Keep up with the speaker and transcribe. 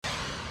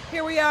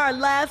Here we are,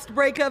 last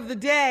break of the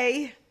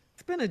day.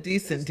 It's been a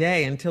decent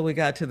day until we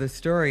got to the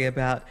story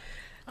about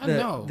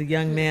the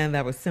young man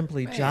that was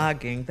simply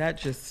jogging. That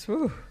just,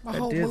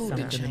 that did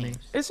something to me.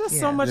 It's just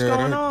so much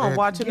going on.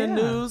 Watching the Yeah.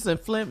 news in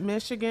Flint,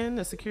 Michigan,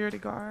 the security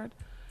guard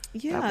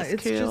that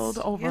was killed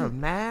over a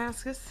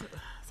mask. It's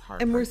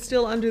hard. And we're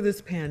still under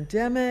this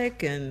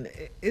pandemic, and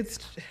it's...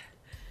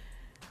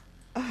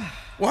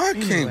 Why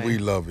can't we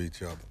love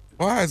each other?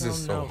 Why is it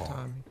so hard?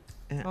 Tommy.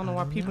 I don't know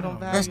why people don't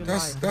value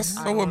life. That's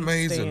so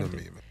amazing to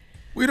me, man.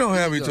 We don't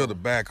have each other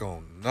back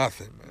on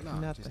nothing,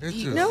 man. Nothing. It's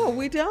just, No,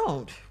 we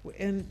don't.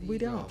 And we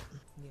don't.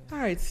 All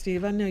right,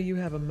 Steve, I know you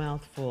have a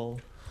mouthful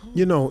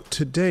You know,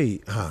 today,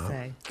 to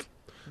say.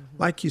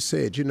 like you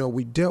said, you know,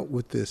 we dealt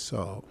with this.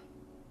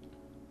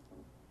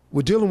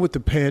 We're dealing with the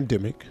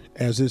pandemic,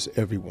 as is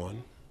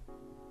everyone.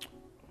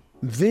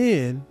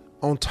 Then,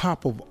 on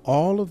top of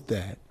all of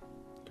that,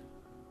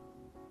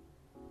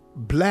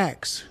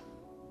 black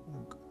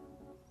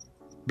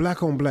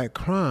on black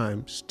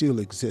crime still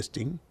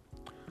existing.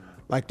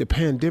 Like the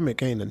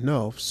pandemic ain't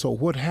enough. So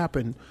what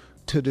happened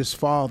to this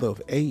father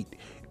of 8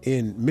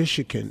 in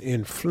Michigan,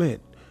 in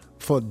Flint,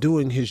 for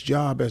doing his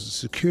job as a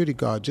security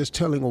guard, just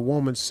telling a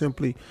woman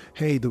simply,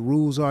 hey, the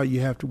rules are you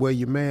have to wear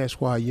your mask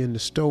while you're in the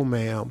store,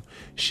 ma'am.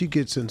 She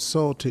gets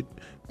insulted,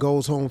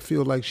 goes home,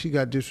 feel like she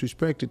got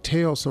disrespected,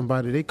 tells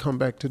somebody, they come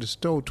back to the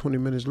store 20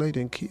 minutes later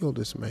and kill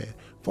this man,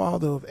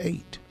 father of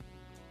 8.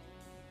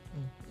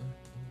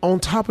 On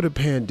top of the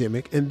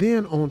pandemic, and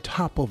then on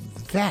top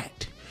of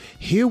that,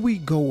 here we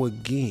go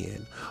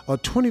again. A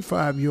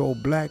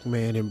 25-year-old black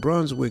man in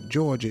Brunswick,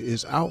 Georgia,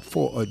 is out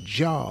for a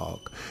jog.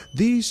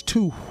 These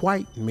two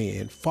white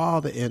men,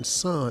 father and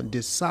son,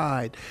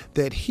 decide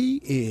that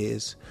he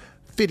is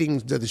fitting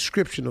the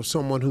description of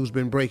someone who's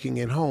been breaking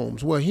in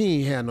homes. Well, he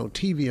ain't had no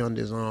TV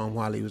under his arm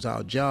while he was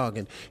out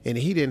jogging, and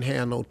he didn't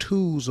have no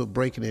tools of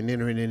breaking and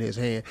entering in his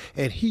hand,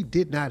 and he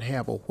did not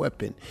have a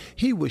weapon.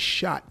 He was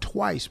shot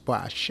twice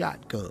by a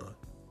shotgun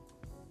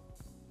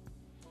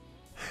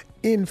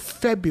in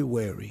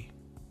February,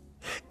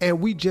 and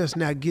we just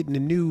now getting the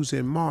news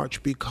in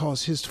March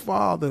because his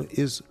father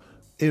is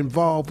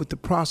involved with the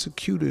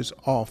prosecutor's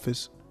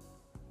office.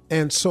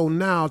 And so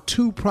now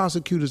 2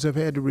 prosecutors have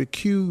had to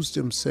recuse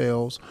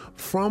themselves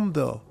from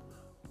the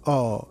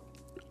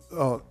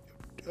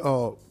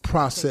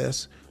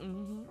process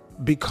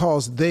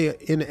because they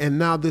and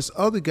now this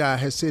other guy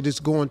has said it's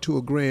going to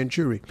a grand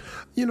jury.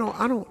 You know,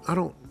 I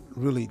don't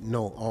really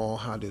know all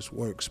how this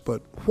works,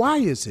 but why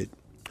is it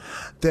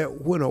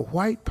that when a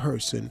white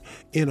person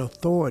in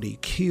authority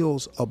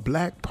kills a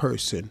black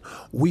person,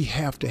 we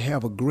have to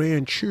have a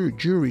grand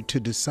jury to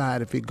decide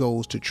if it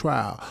goes to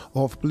trial,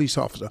 or if a police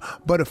officer?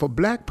 But if a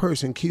black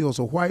person kills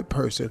a white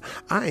person,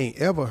 I ain't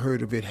ever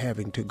heard of it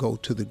having to go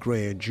to the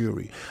grand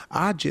jury.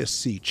 I just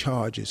see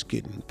charges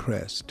getting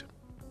pressed.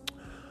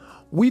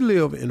 We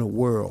live in a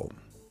world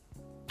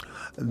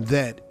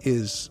that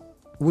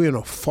we're in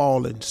a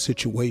fallen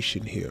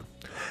situation here.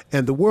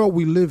 And the world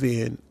we live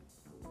in,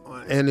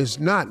 and it's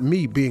not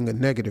me being a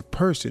negative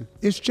person,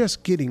 it's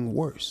just getting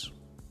worse.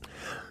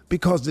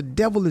 Because the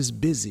devil is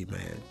busy,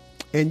 man.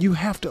 And you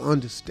have to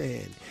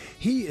understand,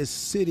 he is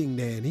sitting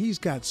there and he's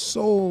got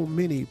so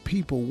many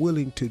people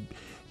willing to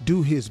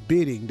do his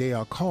bidding. They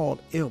are called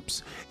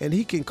imps, and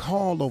he can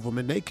call over them,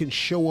 and they can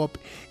show up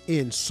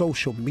in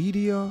social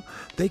media.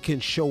 They can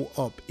show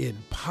up in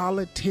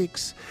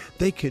politics.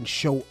 They can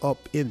show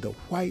up in the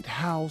White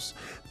House.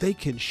 They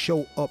can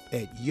show up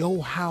at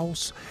your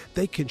house.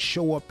 They can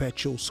show up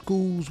at your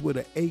schools with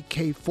an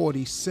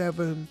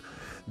AK-47.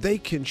 They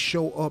can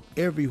show up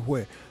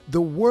everywhere. The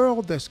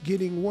world that's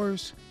getting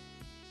worse,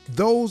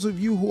 those of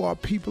you who are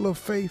people of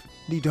faith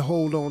need to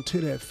hold on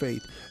to that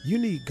faith. You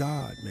need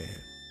God, man.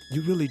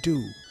 You really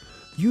do.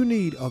 You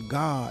need a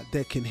God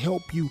that can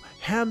help you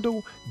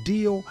handle,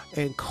 deal,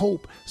 and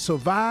cope,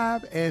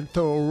 survive, and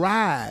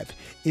thrive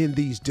in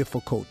these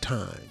difficult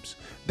times.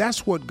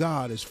 That's what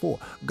God is for.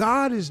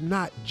 God is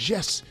not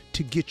just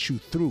to get you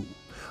through.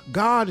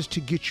 God is to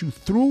get you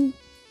through,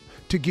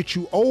 to get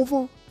you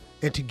over,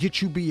 and to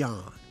get you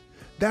beyond.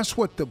 That's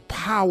what the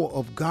power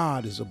of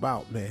God is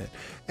about, man.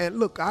 And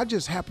look, I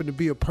just happen to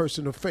be a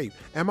person of faith.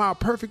 Am I a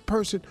perfect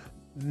person?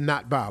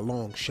 Not by a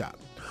long shot.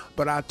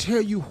 But I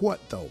tell you what,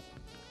 though,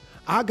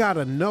 I got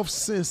enough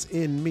sense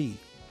in me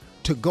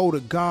to go to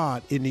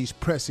God in these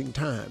pressing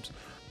times.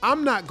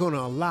 I'm not going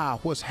to allow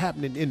what's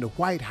happening in the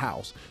White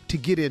House to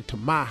get into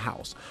my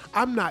house.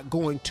 I'm not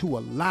going to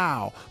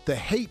allow the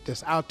hate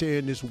that's out there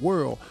in this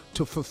world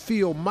to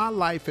fulfill my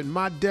life and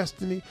my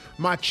destiny,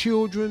 my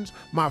children's,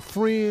 my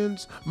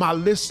friends, my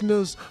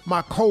listeners,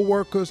 my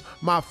coworkers,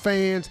 my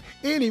fans,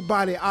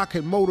 anybody I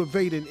can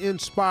motivate and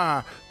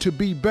inspire to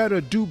be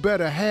better, do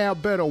better,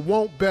 have better,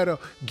 want better,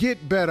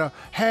 get better,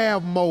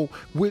 have more.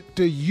 With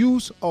the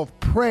use of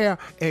prayer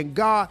and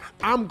God,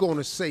 I'm going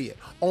to say it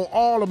on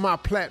all of my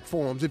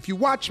platforms. If you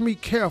watch me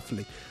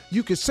carefully,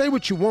 You can say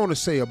what you want to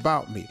say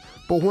about me,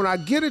 but when I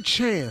get a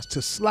chance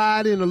to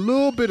slide in a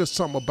little bit of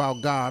something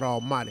about God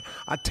Almighty,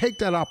 I take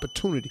that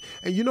opportunity.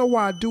 And you know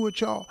why I do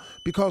it, y'all?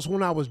 Because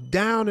when I was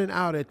down and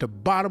out at the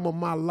bottom of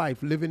my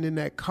life, living in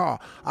that car,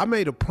 I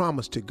made a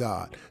promise to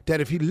God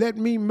that if he let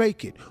me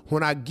make it,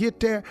 when I get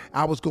there,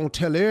 I was going to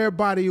tell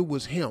everybody it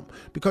was him.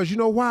 Because you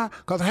know why?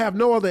 Because I have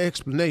no other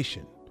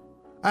explanation.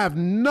 I have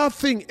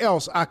nothing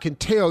else I can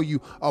tell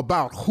you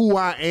about who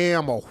I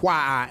am or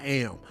why I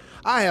am.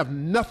 I have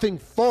nothing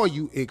for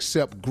you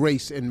except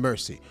grace and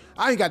mercy.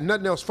 I ain't got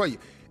nothing else for you.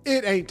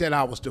 It ain't that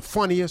I was the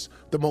funniest,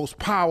 the most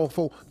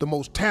powerful, the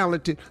most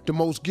talented, the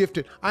most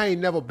gifted. I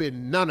ain't never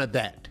been none of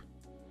that.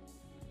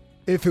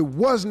 If it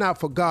was not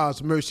for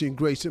God's mercy and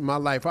grace in my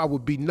life, I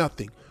would be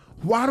nothing.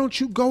 Why don't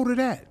you go to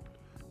that?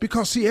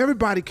 Because see,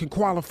 everybody can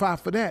qualify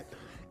for that.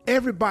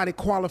 Everybody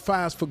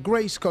qualifies for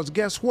grace because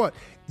guess what?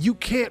 You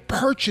can't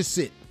purchase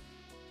it.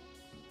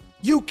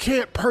 You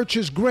can't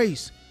purchase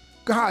grace.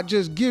 God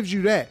just gives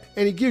you that,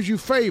 and he gives you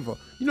favor.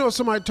 You know what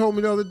somebody told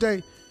me the other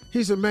day?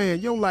 He said, man,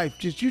 your life,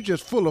 you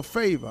just full of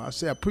favor. I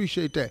said, I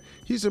appreciate that.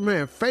 He said,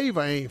 man,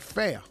 favor ain't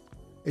fair.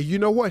 And you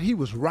know what? He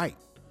was right.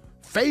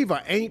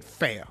 Favor ain't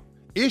fair.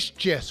 It's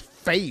just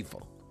favor.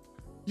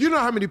 You know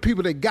how many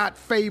people that got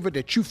favor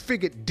that you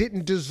figured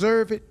didn't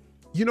deserve it?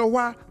 You know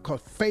why? Because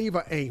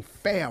favor ain't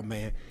fair,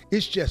 man.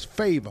 It's just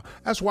favor.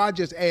 That's why I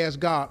just ask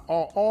God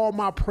all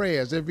my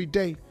prayers every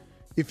day,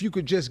 if you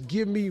could just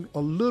give me a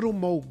little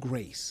more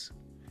grace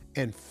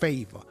and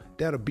favor,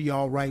 that'll be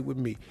all right with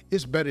me.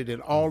 It's better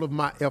than all of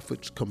my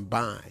efforts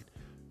combined.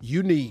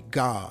 You need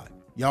God.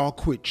 Y'all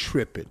quit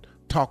tripping.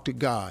 Talk to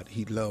God.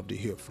 He'd love to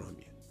hear from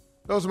you.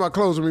 Those are my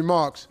closing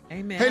remarks.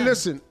 Amen. Hey,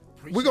 listen,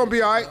 we're going to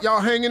be all right. Y'all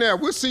hanging there.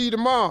 We'll see you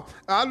tomorrow.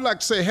 I'd like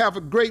to say have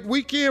a great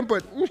weekend,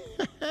 but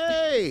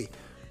hey,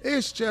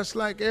 it's just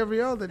like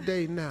every other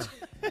day now.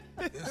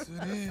 Yes,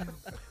 it is.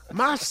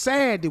 My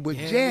Saturday was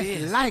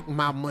just like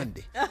my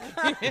Monday. Ain't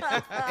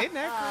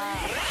that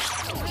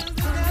crazy?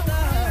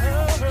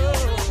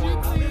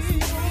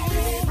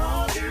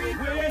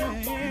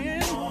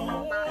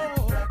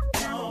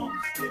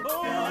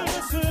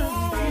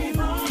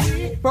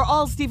 For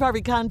all Steve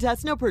Harvey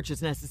contests, no purchase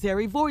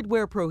necessary, void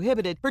where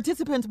prohibited.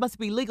 Participants must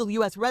be legal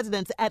U.S.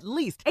 residents at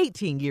least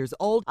 18 years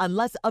old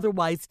unless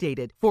otherwise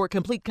stated. For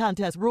complete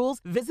contest rules,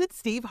 visit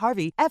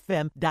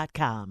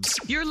steveharveyfm.com.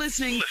 You're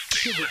listening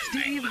to the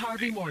Steve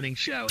Harvey Morning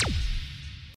Show.